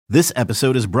This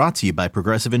episode is brought to you by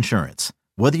Progressive Insurance.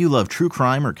 Whether you love true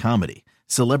crime or comedy,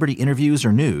 celebrity interviews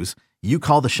or news, you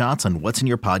call the shots on what's in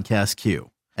your podcast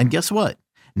queue. And guess what?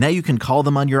 Now you can call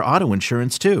them on your auto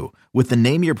insurance too with the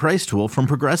Name Your Price tool from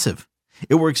Progressive.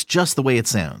 It works just the way it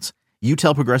sounds. You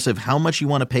tell Progressive how much you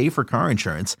want to pay for car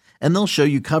insurance, and they'll show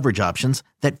you coverage options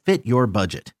that fit your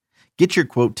budget. Get your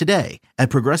quote today at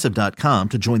Progressive.com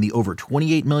to join the over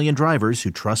 28 million drivers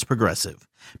who trust Progressive.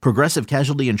 Progressive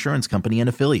Casualty Insurance Company and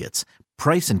Affiliates.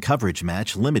 Price and coverage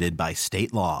match limited by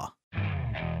state law.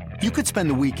 You could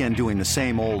spend the weekend doing the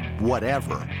same old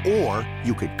whatever, or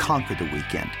you could conquer the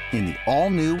weekend in the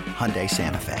all-new Hyundai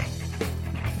Santa Fe.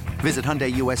 Visit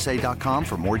HyundaiUSA.com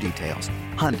for more details.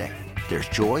 Hyundai, there's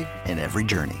joy in every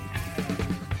journey.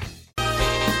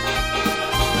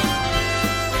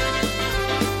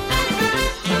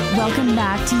 Welcome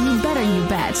back to You Better You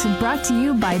Bet, brought to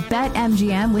you by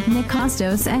BetMGM with Nick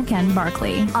Costos and Ken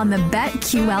Barkley on the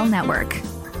BetQL network.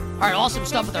 All right, awesome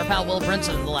stuff with our pal Will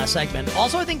Brinson in the last segment.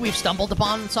 Also, I think we've stumbled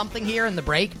upon something here in the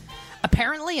break.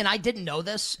 Apparently, and I didn't know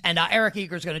this, and Eric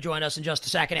Eager is going to join us in just a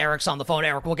second. Eric's on the phone.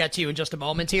 Eric, we'll get to you in just a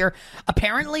moment here.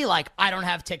 Apparently, I don't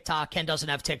have TikTok. Ken doesn't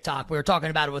have TikTok. We were talking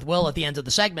about it with Will at the end of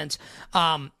the segment.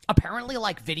 Apparently,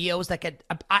 videos that get...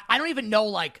 I don't even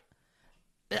know,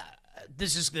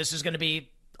 This is going to be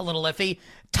a little iffy.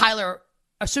 Tyler,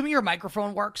 assuming your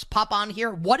microphone works, pop on here.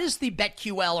 What is the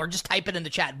BetQL, or just type it in the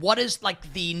chat? What is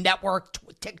the network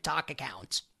TikTok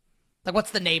account? What's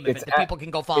the name of it that people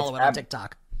can go follow it on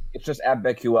TikTok? It's just at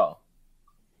BetQL.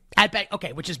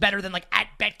 Okay, which is better than at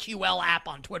BetQL app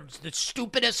on Twitter. It's the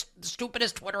stupidest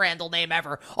Twitter handle name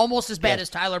ever. Almost as bad as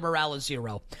Tyler Morales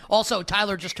 0. Also,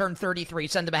 Tyler just turned 33.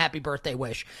 Send him a happy birthday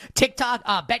wish. TikTok,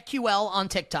 BetQL on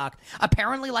TikTok.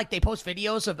 Apparently, they post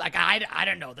videos of I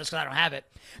don't know this because I don't have it.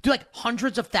 Do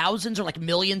hundreds of thousands or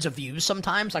millions of views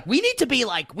sometimes. We need to be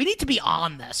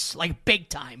on this big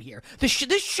time here. This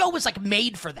show was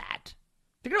made for that.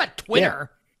 Thinking about Twitter.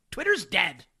 Yeah. Twitter's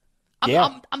dead.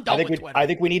 I'm done with Twitter. I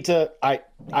think we need to. I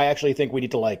actually think we need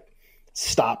to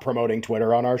stop promoting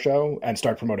Twitter on our show and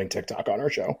start promoting TikTok on our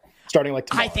show, starting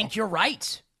tomorrow. I think you're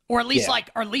right, or at least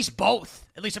or at least both.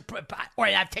 At least, or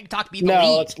have TikTok be the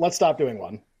lead. Let's stop doing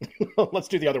one. Let's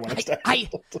do the other one instead. I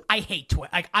hate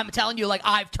Twitter. I'm telling you,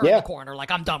 I've turned the corner.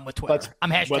 I'm done with Twitter.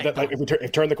 I'm hashtag done. If we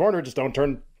turn the corner, just don't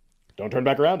turn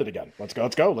back around it again. Let's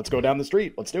go down the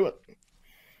street. Let's do it.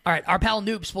 All right, our pal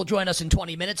Noobs will join us in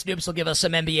 20 minutes. Noobs will give us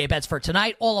some NBA bets for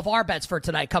tonight. All of our bets for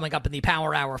tonight coming up in the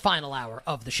Power Hour, final hour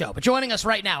of the show. But joining us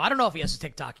right now, I don't know if he has a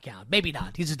TikTok account. Maybe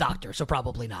not. He's a doctor, so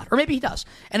probably not. Or maybe he does.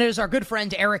 And it is our good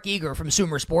friend Eric Eager from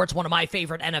Sumer Sports, one of my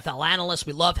favorite NFL analysts.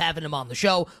 We love having him on the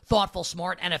show. Thoughtful,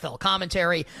 smart NFL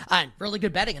commentary, and really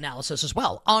good betting analysis as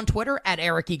well. On Twitter, at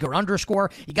Eric Eager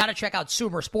 _. You got to check out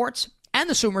Sumer Sports and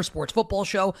the Sumer Sports Football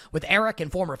Show with Eric and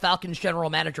former Falcons general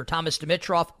manager Thomas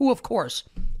Dimitroff, who, of course,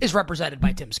 is represented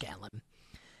by Tim Scanlon.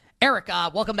 Eric,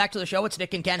 welcome back to the show. It's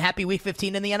Nick and Ken. Happy Week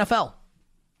 15 in the NFL.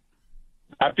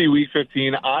 Happy Week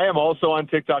 15. I am also on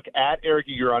TikTok at Eric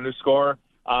Eager _.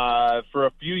 For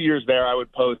a few years there, I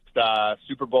would post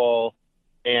Super Bowl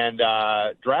and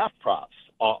draft props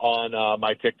on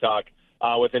my TikTok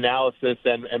with analysis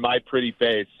and my pretty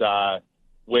face,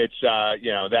 which,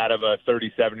 that of a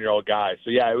 37-year-old guy.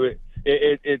 So, yeah,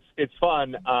 it's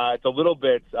fun. It's a little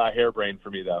bit harebrained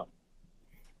for me, though.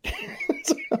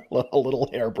 A little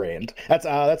harebrained. That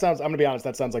sounds. I'm going to be honest.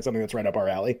 That sounds like something that's right up our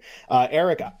alley.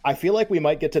 Eric, I feel like we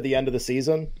might get to the end of the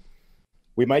season.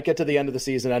 End of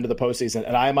the postseason,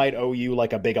 and I might owe you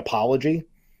a big apology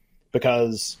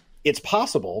because it's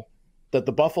possible that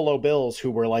the Buffalo Bills,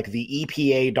 who were the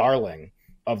EPA darling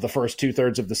of the first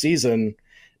 2/3 of the season,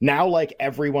 now,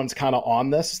 everyone's kind of on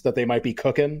this, that they might be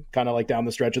cooking kind of down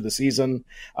the stretch of the season.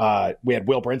 We had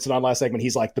Will Brinson on last segment.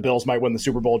 He's the Bills might win the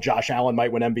Super Bowl. Josh Allen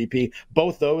might win MVP.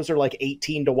 Both those are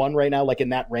 18-1 right now, in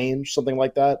that range, something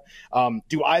like that.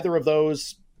 Do either of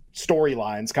those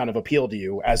storylines kind of appeal to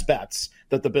you as bets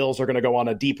that the Bills are going to go on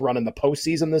a deep run in the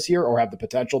postseason this year or have the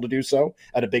potential to do so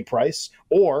at a big price?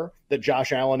 Or that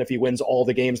Josh Allen, if he wins all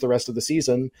the games the rest of the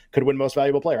season, could win most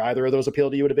valuable player? Either of those appeal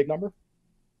to you at a big number?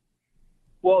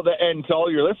 Well, and to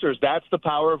all your listeners, that's the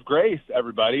power of grace,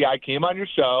 everybody. I came on your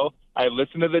show. I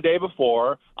listened to the day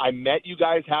before. I met you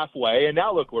guys halfway, and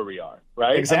now look where we are,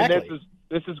 right? Exactly.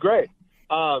 This is great.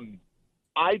 They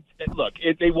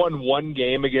won one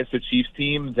game against a Chiefs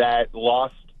team that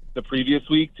lost the previous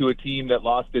week to a team that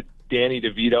lost to Danny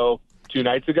DeVito 2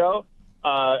 nights ago.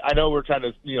 I know we're trying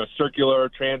to, circular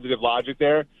transitive logic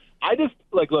there. I just,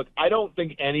 look, I don't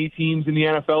think any teams in the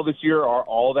NFL this year are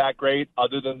all that great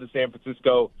other than the San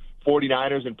Francisco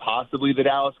 49ers and possibly the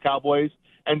Dallas Cowboys.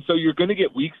 And so you're going to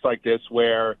get weeks like this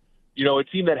where a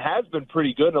team that has been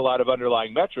pretty good in a lot of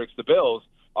underlying metrics, the Bills,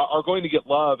 are going to get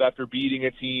love after beating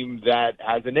a team that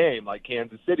has a name like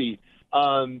Kansas City.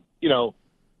 There's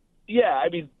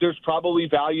probably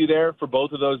value there for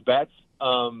both of those bets.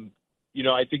 I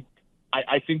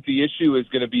think the issue is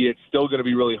going to be it's still going to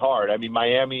be really hard. I mean,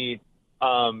 Miami,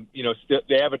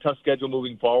 they have a tough schedule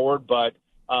moving forward, but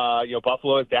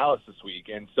Buffalo has Dallas this week,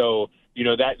 and so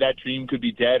that dream could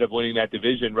be dead of winning that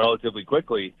division relatively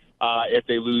quickly if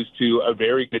they lose to a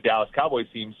very good Dallas Cowboys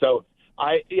team. So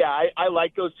I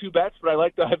like those two bets, but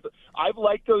I've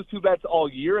liked those two bets all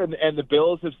year, and the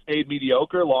Bills have stayed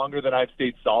mediocre longer than I've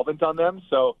stayed solvent on them.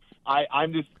 So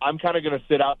I'm kind of going to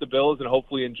sit out the Bills and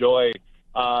hopefully enjoy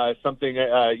something,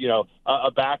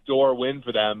 a backdoor win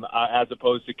for them as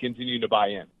opposed to continuing to buy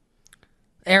in.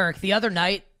 Eric, the other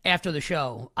night after the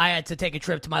show, I had to take a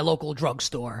trip to my local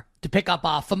drugstore to pick up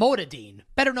famotidine,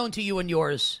 better known to you and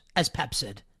yours as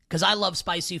Pepsid, because I love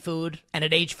spicy food, and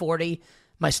at age 40,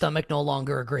 my stomach no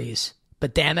longer agrees.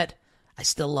 But damn it, I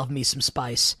still love me some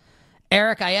spice.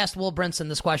 Eric, I asked Will Brinson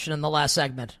this question in the last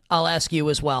segment. I'll ask you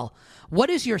as well.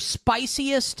 What is your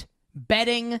spiciest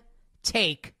betting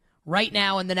take right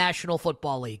now in the National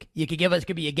Football League? You could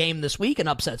could be a game this week, an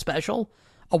upset special,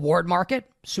 award market,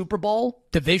 Super Bowl,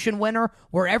 division winner,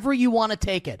 wherever you want to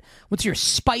take it. What's your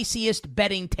spiciest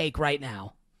betting take right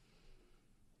now?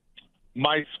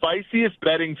 My spiciest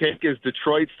betting take is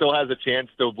Detroit still has a chance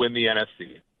to win the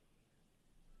NFC.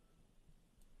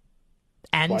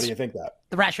 And why do you think that?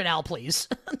 The rationale, please.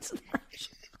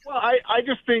 Well, I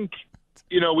just think,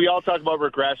 we all talk about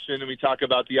regression and we talk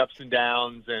about the ups and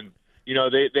downs, and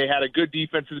they had a good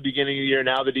defense at the beginning of the year.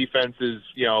 Now the defense is,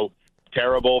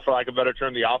 terrible, for lack of a better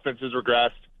term. The offense has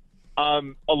regressed.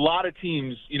 A lot of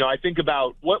teams, I think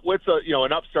about what's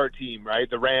an upstart team, right?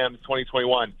 The Rams,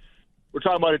 2021. We're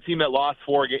talking about a team that lost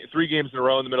 3 games in a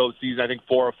row in the middle of the season. I think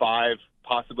 4 or 5,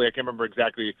 possibly. I can't remember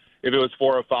exactly if it was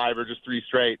 4 or 5 or just 3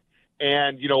 straight.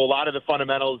 And, a lot of the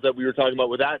fundamentals that we were talking about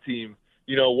with that team,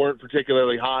 weren't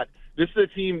particularly hot. This is a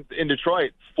team in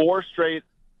Detroit, 4 straight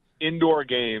indoor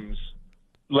games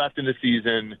left in the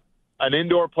season, an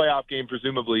indoor playoff game,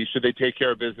 presumably, should they take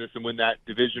care of business and win that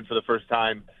division for the first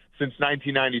time since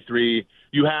 1993.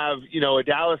 You have, a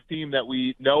Dallas team that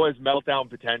we know has meltdown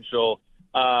potential.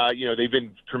 They've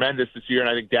been tremendous this year, and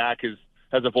I think Dak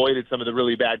has avoided some of the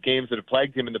really bad games that have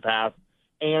plagued him in the past.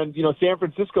 And, San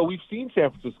Francisco, we've seen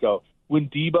San Francisco. When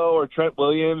Debo or Trent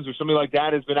Williams or somebody like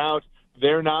that has been out,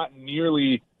 they're not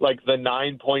nearly like the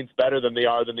 9 points better than they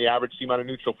are than the average team on a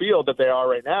neutral field that they are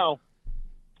right now.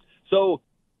 So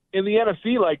in the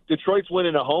NFC, like Detroit's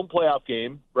winning a home playoff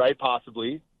game, right,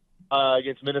 possibly,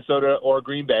 against Minnesota or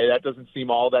Green Bay. That doesn't seem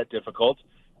all that difficult.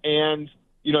 And,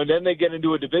 then they get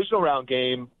into a divisional round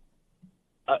game,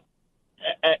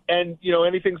 and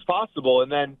anything's possible.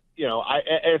 And then,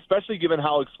 especially given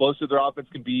how explosive their offense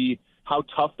can be, how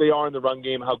tough they are in the run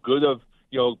game, how good of,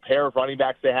 pair of running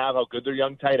backs they have, how good their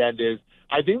young tight end is.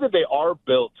 I think that they are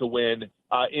built to win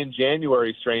in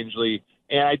January, strangely.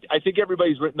 And I think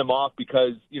everybody's written them off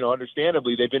because,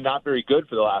 understandably, they've been not very good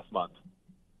for the last month.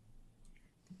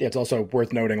 Yeah, it's also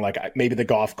worth noting, like, maybe the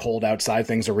Goff cold outside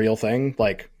thing's a real thing.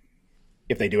 Like,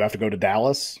 if they do have to go to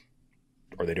Dallas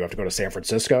or they do have to go to San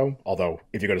Francisco, although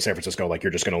if you go to San Francisco, like,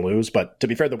 you're just going to lose. But to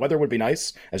be fair, the weather would be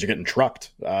nice as you're getting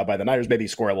trucked by the Niners. Maybe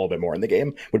score a little bit more in the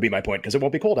game would be my point, because it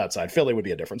won't be cold outside. Philly would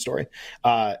be a different story.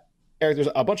 Eric, there's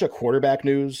a bunch of quarterback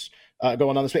news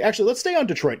going on this week. Actually, let's stay on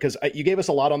Detroit, because you gave us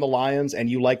a lot on the Lions and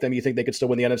you like them. You think they could still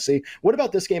win the NFC. What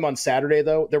about this game on Saturday,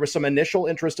 though? There was some initial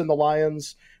interest in the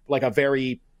Lions, like a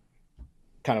very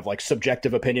kind of like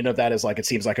subjective opinion of that is like, it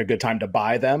seems like a good time to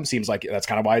buy them. Seems like that's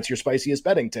kind of why it's your spiciest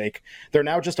betting take. They're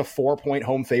now just a 4-point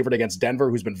home favorite against Denver,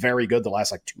 who's been very good the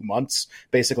last 2 months,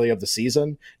 basically, of the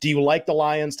season. Do you like the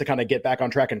Lions to kind of get back on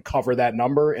track and cover that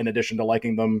number, in addition to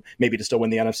liking them maybe to still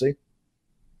win the NFC?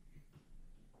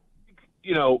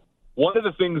 One of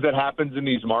the things that happens in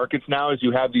these markets now is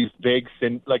you have these big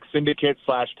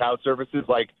syndicate/tout services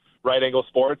like Right Angle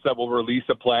Sports that will release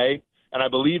a play. And I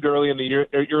believed early in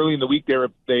the week,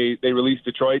 they released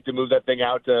Detroit to move that thing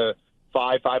out to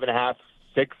 5.5,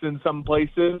 6 in some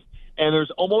places. And there's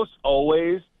almost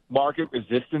always market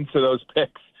resistance to those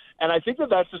picks. And I think that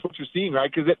that's just what you're seeing,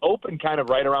 right? Because it opened kind of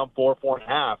right around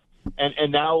 4.5.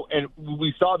 And now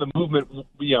we saw the movement,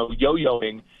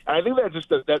 yo-yoing. And I think that's just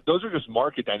that those are just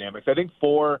market dynamics. I think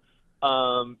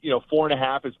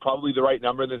 4.5 is probably the right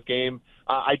number in this game.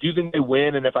 I do think they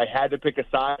win, and if I had to pick a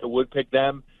side, I would pick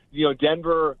them.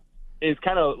 Denver is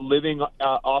kind of living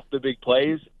off the big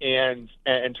plays and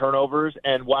turnovers,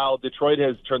 and while Detroit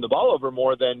has turned the ball over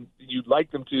more than you'd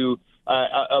like them to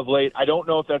of late, I don't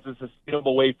know if that's a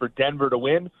sustainable way for Denver to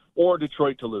win or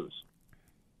Detroit to lose.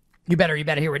 You better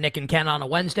hear with Nick and Ken on a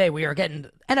Wednesday. We are getting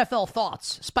NFL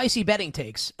thoughts, spicy betting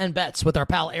takes, and bets with our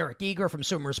pal Eric Eager from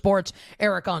Sumer Sports.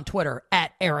 Eric on Twitter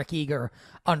at @EricEager_.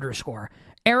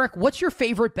 Eric, what's your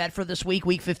favorite bet for this week,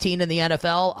 Week 15 in the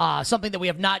NFL? Something that we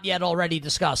have not yet already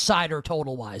discussed, side or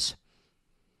total-wise.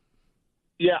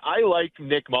 Yeah, I like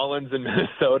Nick Mullins in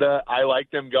Minnesota. I like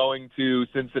them going to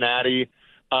Cincinnati. It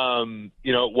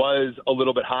was a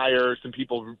little bit higher. Some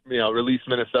people, released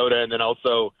Minnesota, and then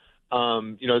also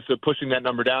so pushing that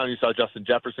number down, you saw Justin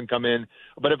Jefferson come in.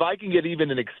 But if I can get even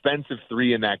an expensive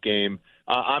 3 in that game,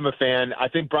 I'm a fan. I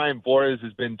think Brian Flores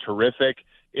has been terrific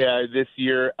this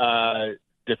year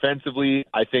defensively.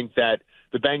 I think that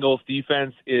the Bengals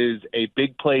defense is a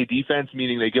big play defense,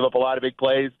 meaning they give up a lot of big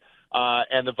plays.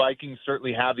 And the Vikings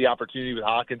certainly have the opportunity with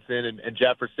Hawkinson and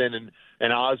Jefferson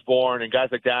and Osborne and guys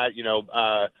like that.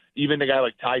 Even a guy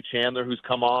like Ty Chandler who's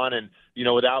come on and,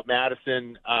 without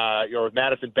Madison, with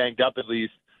Madison banged up at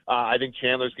least, I think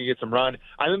Chandler's going to get some run.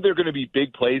 I think there are going to be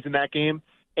big plays in that game.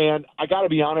 And I got to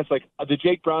be honest, the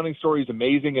Jake Browning story is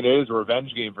amazing, and it is a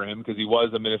revenge game for him because he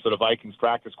was a Minnesota Vikings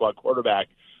practice squad quarterback.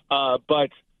 But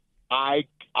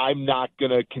I'm not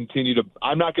going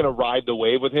to ride the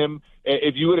wave with him.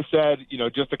 If you would have said,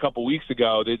 just a couple weeks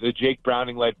ago, the Jake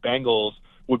Browning-led Bengals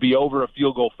would be over a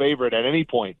field goal favorite at any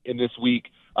point in this week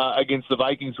against the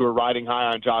Vikings who are riding high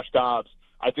on Josh Dobbs,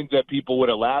 I think that people would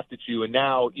have laughed at you. And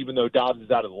now, even though Dobbs is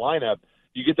out of the lineup,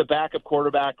 you get the backup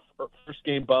quarterback first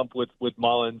game bump with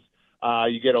Mullins.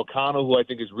 You get O'Connell, who I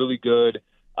think is really good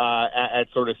at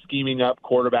sort of scheming up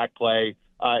quarterback play,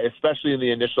 especially in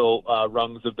the initial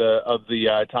rungs of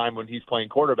the time when he's playing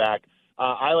quarterback.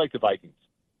 I like the Vikings.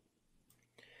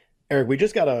 Eric, we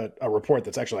just got a report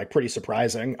that's actually pretty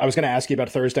surprising. I was going to ask you about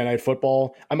Thursday Night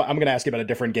Football. I'm going to ask you about a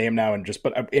different game now,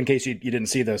 but in case you didn't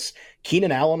see this,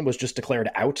 Keenan Allen was just declared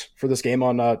out for this game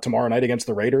on tomorrow night against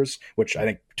the Raiders, which I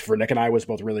think for Nick and I was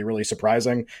both really, really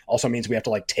surprising. Also means we have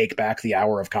to take back the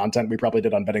hour of content we probably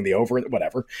did on betting the over.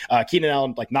 Whatever. Keenan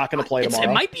Allen not going to play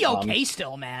tomorrow. It might be okay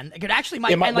still, man. It actually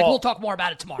might. We'll talk more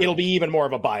about it tomorrow. It'll be even more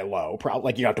of a buy low.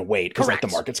 Probably you have to wait because the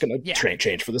market's going to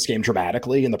change for this game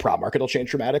dramatically, and the prop market will change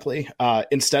dramatically.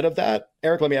 Instead of that,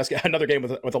 Eric, let me ask you another game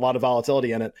with a lot of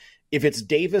volatility in it. If it's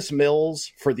Davis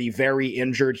Mills for the very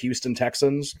injured Houston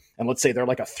Texans, and let's say they're a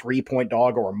 3-point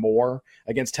dog or more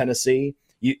against Tennessee,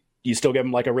 you still give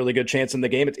them a really good chance in the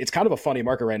game. It's kind of a funny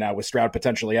market right now with Stroud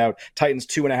potentially out. Titans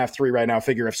 2.5, 3 right now.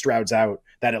 Figure if Stroud's out,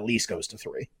 that at least goes to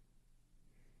 3.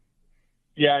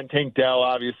 Yeah, and Tank Dell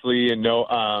obviously, and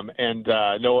I'm trying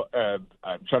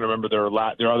to remember their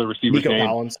other receiver's name.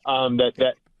 Collins.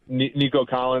 Nico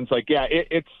Collins,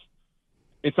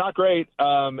 it's not great.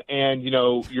 And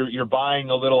you're buying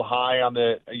a little high on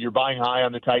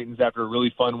the Titans after a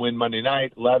really fun win Monday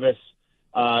night. Levis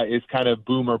is kind of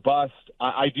boom or bust.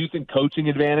 I do think coaching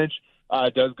advantage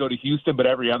does go to Houston, but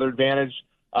every other advantage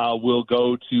will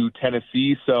go to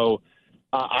Tennessee. So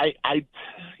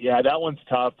that one's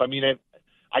tough. I mean,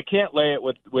 I can't lay it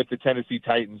with the Tennessee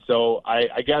Titans. So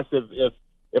I guess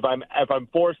if I'm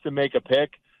forced to make a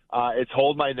pick, it's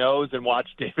hold my nose and watch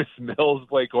Davis Mills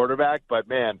play quarterback. But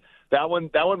man, that one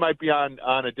might be on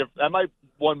a different.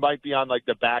 One might be on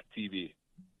the back TV.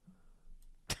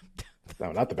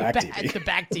 No, not the back TV. The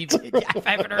back TV. Yeah,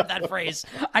 I haven't heard that phrase.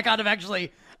 I kind of actually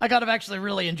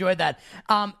really enjoyed that.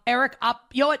 Eric,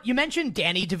 you know what? You mentioned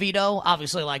Danny DeVito.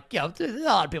 Obviously, a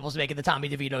lot of people's making the Tommy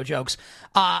DeVito jokes.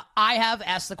 I have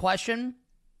asked the question,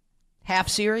 half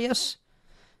serious.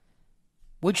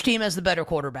 Which team has the better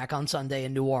quarterback on Sunday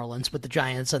in New Orleans with the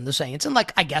Giants and the Saints? And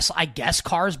I guess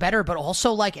Carr's better, but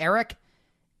also Eric,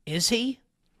 is he?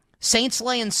 Saints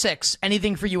laying 6.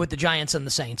 Anything for you with the Giants and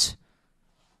the Saints?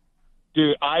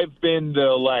 Dude, I've been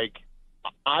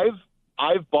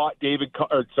I've bought Derek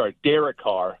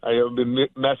Carr. I've been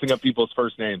messing up people's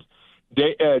first names.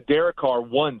 Derek Carr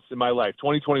once in my life,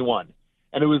 2021,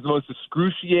 and it was the most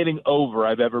excruciating over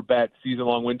I've ever bet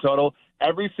season-long win total.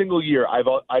 Every single year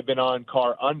I've been on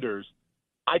Carr unders.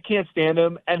 I can't stand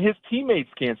him, and his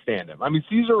teammates can't stand him. I mean,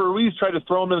 Cesar Ruiz tried to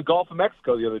throw him in the Gulf of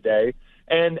Mexico the other day,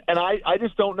 and I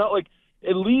just don't know.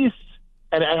 At least,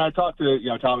 and I talked to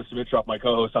Thomas Dimitroff, my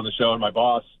co-host on the show, and my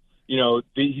boss.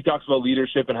 He talks about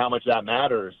leadership and how much that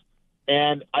matters.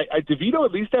 And DeVito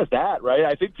at least has that, right?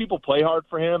 I think people play hard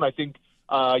for him. I think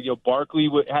Barkley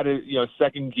had a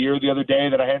second gear the other day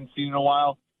that I hadn't seen in a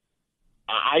while.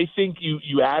 I think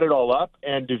you add it all up,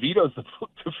 and DeVito's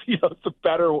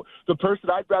the person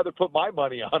I'd rather put my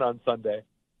money on Sunday.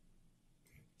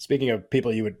 Speaking of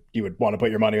people you would want to put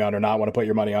your money on or not want to put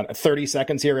your money on, 30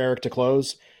 seconds here, Eric, to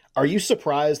close. Are you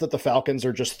surprised that the Falcons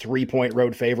are just 3-point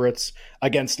road favorites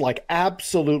against like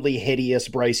absolutely hideous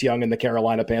Bryce Young and the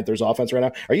Carolina Panthers offense right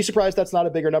now? Are you surprised that's not a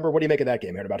bigger number? What do you make of that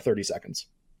game here in about 30 seconds?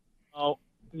 Oh,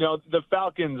 no, the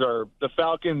Falcons are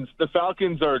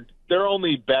they're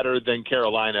only better than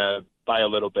Carolina by a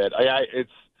little bit.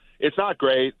 It's not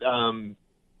great. And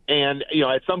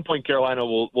at some point Carolina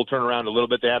will turn around a little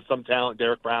bit. They have some talent,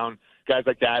 Derek Brown, guys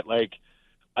like that.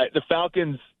 The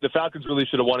Falcons really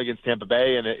should have won against Tampa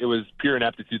Bay, and it was pure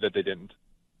ineptitude that they didn't.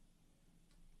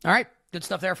 All right. Good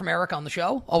stuff there from Eric on the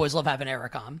show. Always love having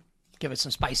Eric on. Give us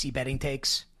some spicy betting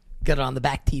takes. Get it on the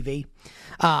back TV.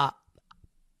 On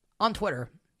Twitter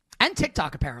and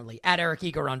TikTok, apparently, at Eric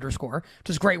Eager _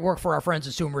 does great work for our friends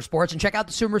at Sumer Sports. And check out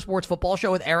the Sumer Sports Football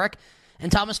Show with Eric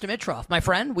and Thomas Dimitrov. My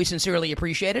friend, we sincerely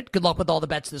appreciate it. Good luck with all the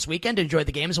bets this weekend. Enjoy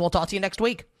the games, and we'll talk to you next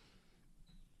week.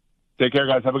 Take care,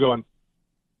 guys. Have a good one.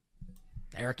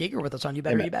 Eric Eager with us on You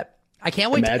Better You Bet. I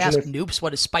can't wait to ask Noops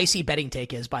what his spicy betting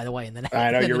take is, by the way. I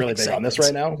know you're really big on this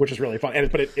right now, which is really fun.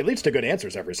 But it leads to good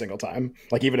answers every single time.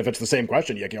 Like, even if it's the same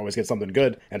question, you can always get something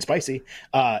good and spicy.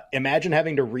 Imagine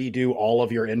having to redo all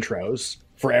of your intros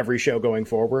for every show going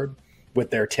forward with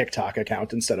their TikTok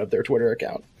account instead of their Twitter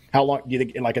account. How long do you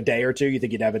think, in like a day or two, you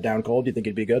think you'd have it down cold? Do you think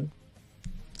it'd be good?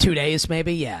 2 days,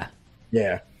 maybe? Yeah.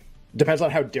 Yeah. Depends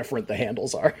on how different the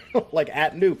handles are. Like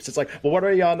at Noops, it's like, well, what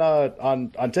are you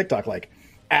on TikTok? Like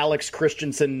Alex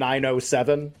Christensen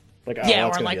 907. Like,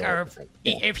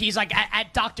 if he's like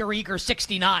at Dr. Eager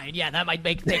 69, yeah, that might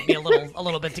take me a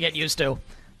little bit to get used to.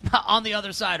 On the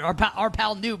other side, our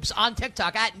pal Noops on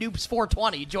TikTok at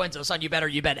Noops420 joins us on You Better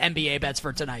You Bet NBA bets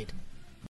for tonight.